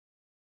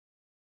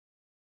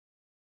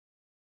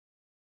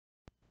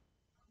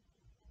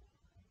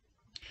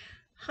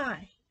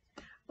Hi,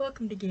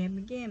 welcome to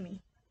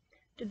Gammy.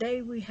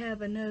 Today we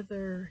have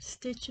another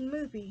Stitch and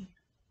Movie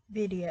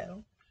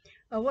video.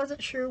 I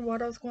wasn't sure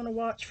what I was going to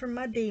watch for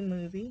my D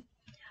movie.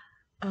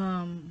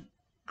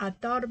 I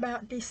thought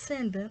about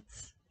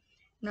Descendants,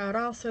 and I'd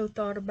also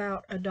thought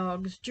about A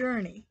Dog's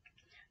Journey.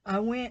 I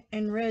went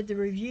and read the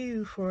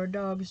review for A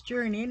Dog's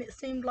Journey, and it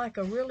seemed like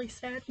a really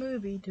sad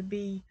movie to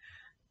be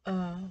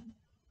a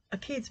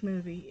kid's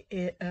movie.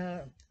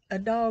 A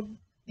dog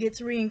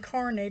gets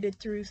reincarnated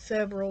through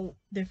several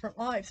different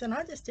lives, and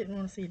I just didn't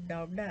want to see the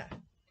dog die.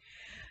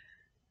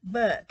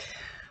 But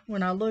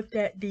when I looked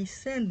at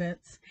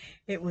Descendants,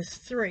 it was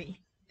 3.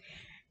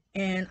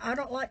 And I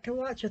don't like to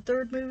watch a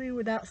third movie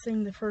without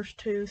seeing the first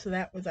 2, so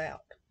that was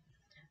out.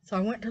 So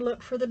I went to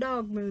look for the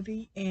dog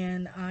movie,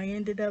 and I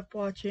ended up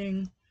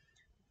watching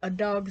A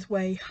Dog's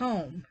Way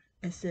Home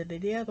instead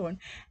of the other one.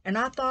 And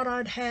I thought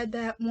I'd had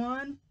that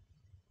one,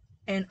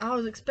 and I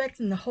was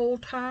expecting the whole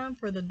time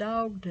for the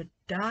dog to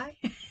die,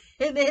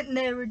 and it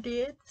never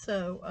did.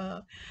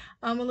 So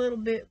I'm a little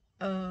bit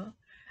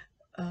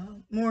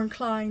more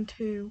inclined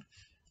to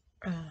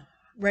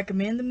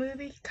recommend the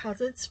movie because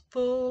it's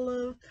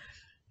full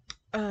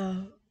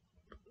of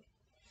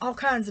all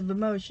kinds of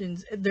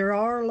emotions. There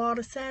are a lot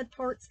of sad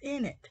parts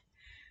in it.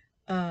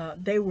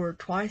 They were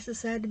twice as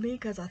sad to me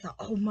because I thought,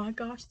 oh my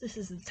gosh, this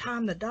is the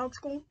time the dog's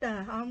going to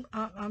die.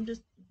 I'm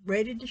just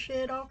ready to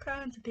shed all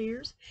kinds of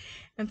tears.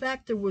 In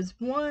fact, there was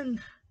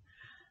one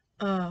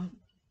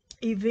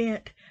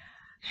event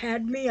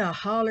had me a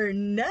holler,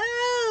 no,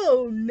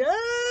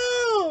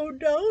 no,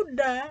 don't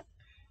die.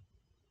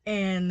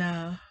 And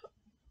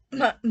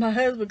my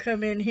husband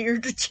come in here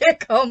to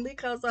check on me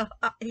because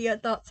he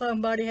had thought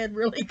somebody had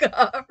really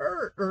got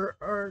hurt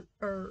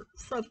or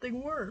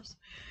something worse.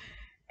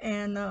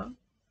 And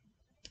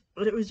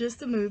but it was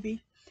just a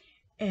movie.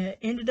 And it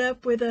ended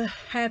up with a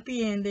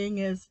happy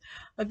ending, as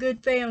a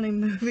good family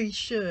movie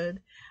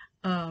should.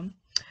 Um,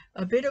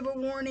 a bit of a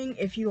warning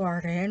if you are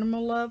an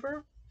animal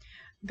lover.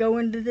 Go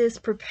into this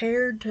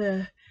prepared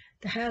to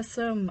have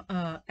some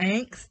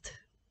angst,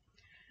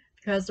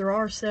 because there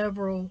are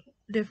several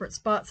different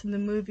spots in the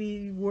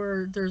movie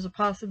where there's a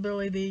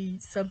possibility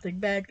something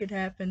bad could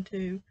happen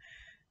to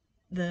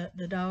the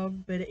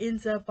dog, but it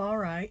ends up all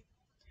right.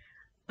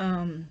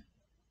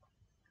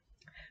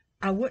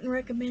 I wouldn't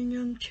recommend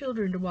young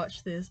children to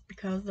watch this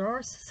because there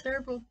are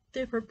several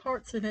different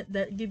parts in it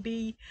that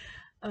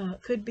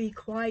could be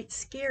quite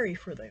scary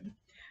for them.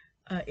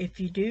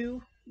 If you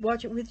do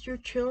watch it with your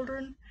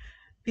children,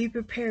 be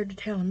prepared to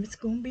tell them it's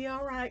going to be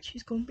all right.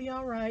 She's going to be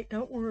all right.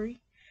 Don't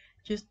worry.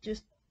 Just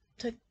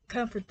to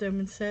comfort them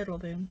and settle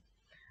them.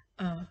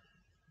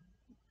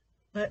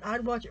 But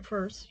I'd watch it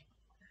first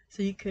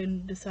so you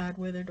can decide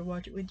whether to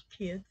watch it with your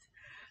kids.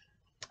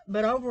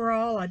 But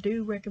overall, I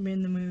do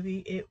recommend the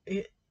movie.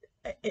 It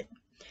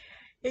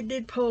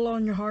did pull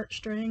on your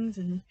heartstrings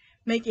and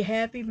make you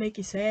happy, make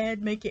you sad,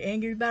 make you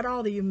angry, about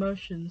all the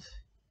emotions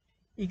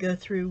you go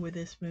through with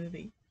this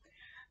movie.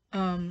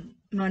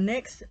 My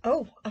next,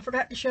 I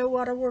forgot to show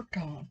what I worked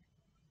on.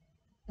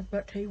 I was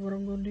about to tell you what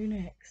I'm going to do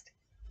next.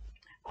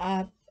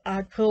 I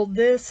pulled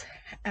this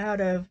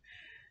out of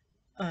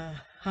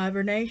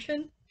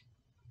hibernation.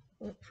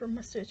 Look for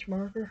my stitch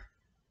marker.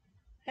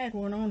 I had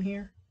one on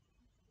here.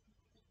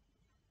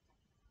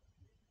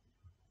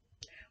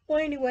 Well,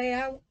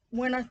 anyway,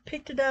 when I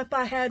picked it up,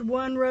 I had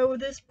one row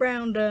of this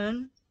brown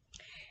done,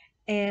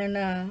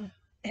 and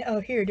oh,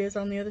 here it is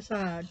on the other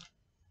side.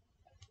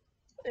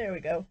 There we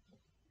go.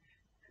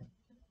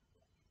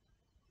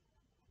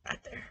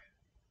 Right there.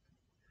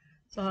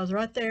 So I was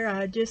right there.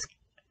 I had just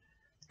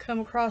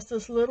come across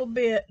this little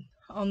bit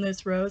on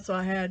this row, so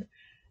I had,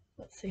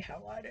 let's see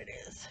how wide it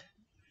is.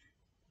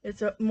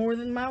 It's up more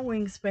than my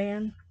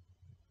wingspan.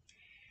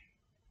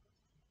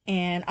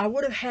 And I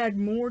would have had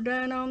more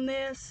done on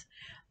this,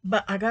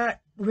 but I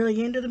got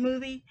really into the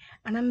movie,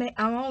 and I'm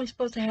only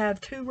supposed to have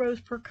 2 rows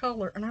per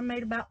color, and I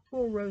made about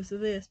 4 rows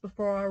of this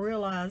before I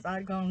realized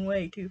I'd gone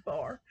way too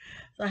far.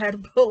 So I had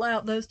to pull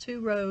out those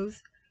 2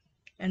 rows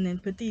and then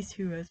put these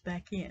 2 rows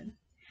back in.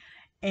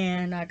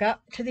 And I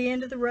got to the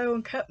end of the row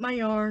and cut my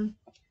yarn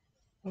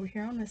over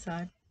here on this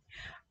side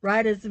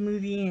right as the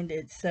movie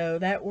ended, so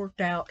that worked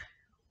out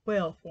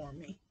well for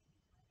me.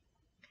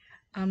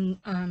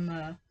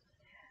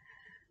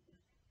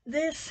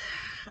 This,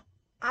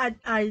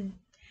 I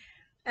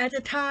at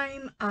the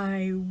time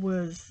I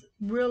was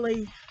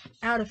really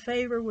out of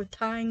favor with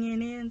tying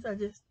in ends. I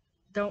just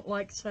don't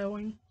like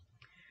sewing,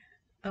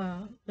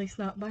 at least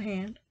not by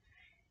hand,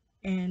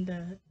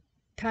 and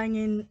tying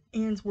in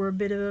ends were a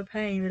bit of a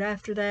pain. But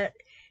after that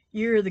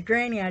year of the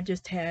granny I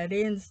just had,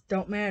 ends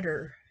don't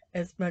matter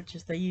as much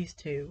as they used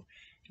to.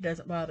 It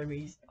doesn't bother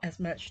me as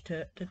much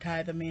to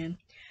tie them in.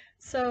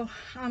 So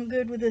I'm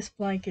good with this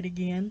blanket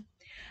again.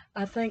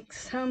 I think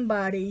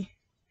somebody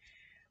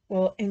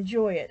will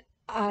enjoy it.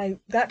 I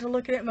got to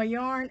looking at my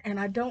yarn, and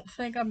I don't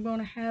think I'm going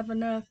to have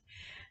enough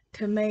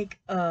to make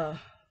a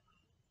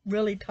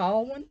really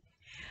tall one,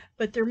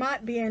 but there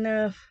might be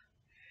enough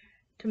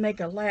to make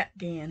a lap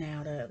gown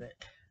out of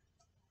it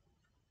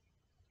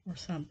or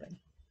something.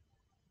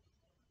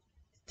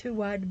 too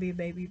wide to be a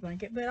baby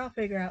blanket, but I'll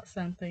figure out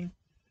something.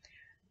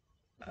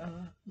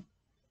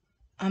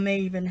 I may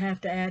even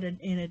have to add it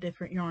in a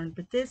different yarn,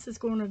 but this is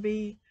going to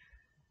be,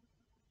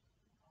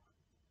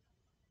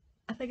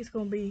 I think it's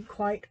going to be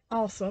quite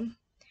awesome.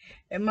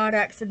 It might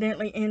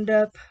accidentally end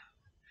up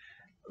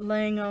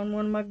laying on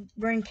one of my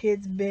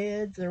grandkids'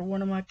 beds or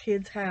one of my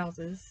kids'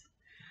 houses.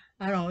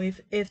 I don't know.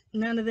 If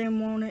none of them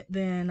want it,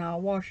 then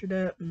I'll wash it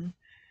up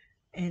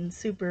and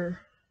some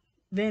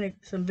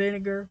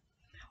vinegar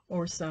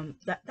or some,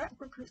 that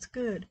works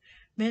good.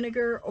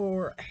 Vinegar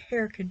or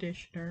hair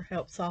conditioner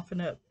helps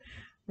soften up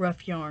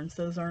rough yarns.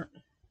 Those aren't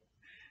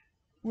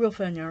real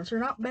fun yarns. They're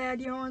not bad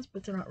yarns,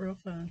 but they're not real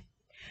fun.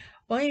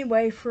 Well,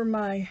 anyway, for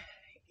my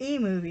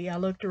e-movie, I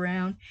looked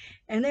around,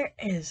 and there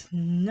is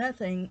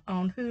nothing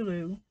on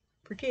Hulu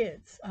for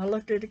kids. I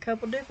looked at a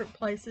couple different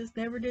places,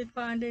 never did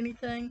find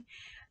anything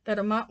that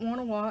I might want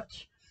to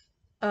watch.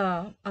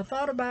 I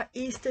thought about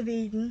East of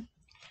Eden,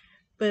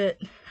 but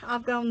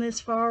I've gone this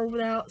far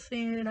without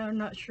seeing it. I'm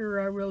not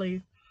sure I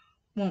really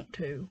want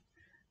to.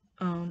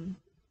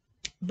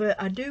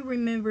 But I do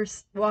remember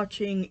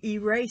watching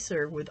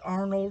Eraser with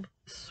Arnold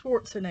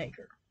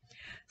Schwarzenegger.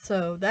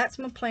 So that's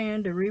my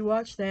plan, to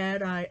rewatch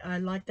that. I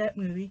like that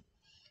movie.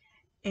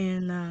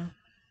 And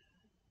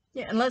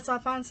yeah, unless I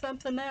find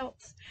something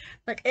else.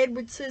 Like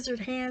Edward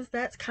Scissorhands,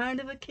 that's kind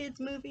of a kid's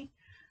movie.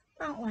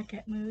 I don't like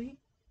that movie.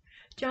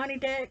 Johnny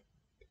Depp,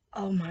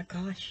 oh my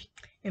gosh.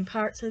 In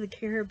Pirates of the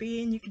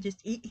Caribbean, you could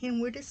just eat him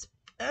with a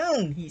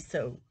spoon. He's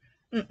so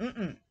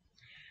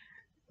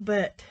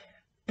But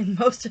in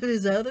most of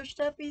his other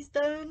stuff he's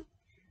done,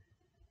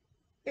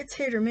 it's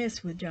hit or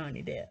miss with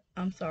Johnny Depp.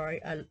 I'm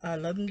sorry. I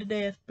love him to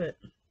death, but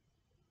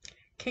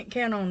can't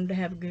count on him to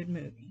have a good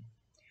movie.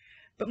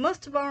 But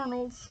most of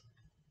Arnold's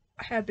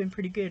have been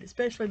pretty good,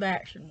 especially the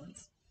action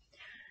ones.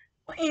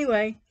 Well,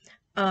 anyway,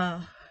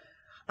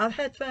 I've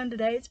had fun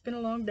today. It's been a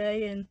long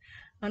day, and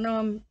I know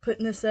I'm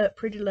putting this up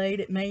pretty late.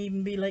 It may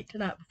even be late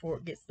tonight before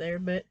it gets there,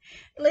 but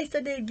at least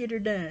I did get her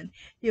done.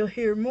 You'll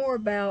hear more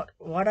about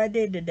what I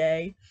did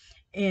today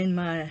in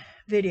my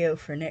video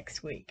for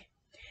next week.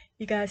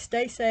 You guys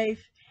stay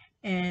safe,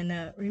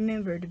 and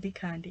remember to be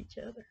kind to each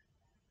other.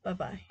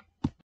 Bye-bye.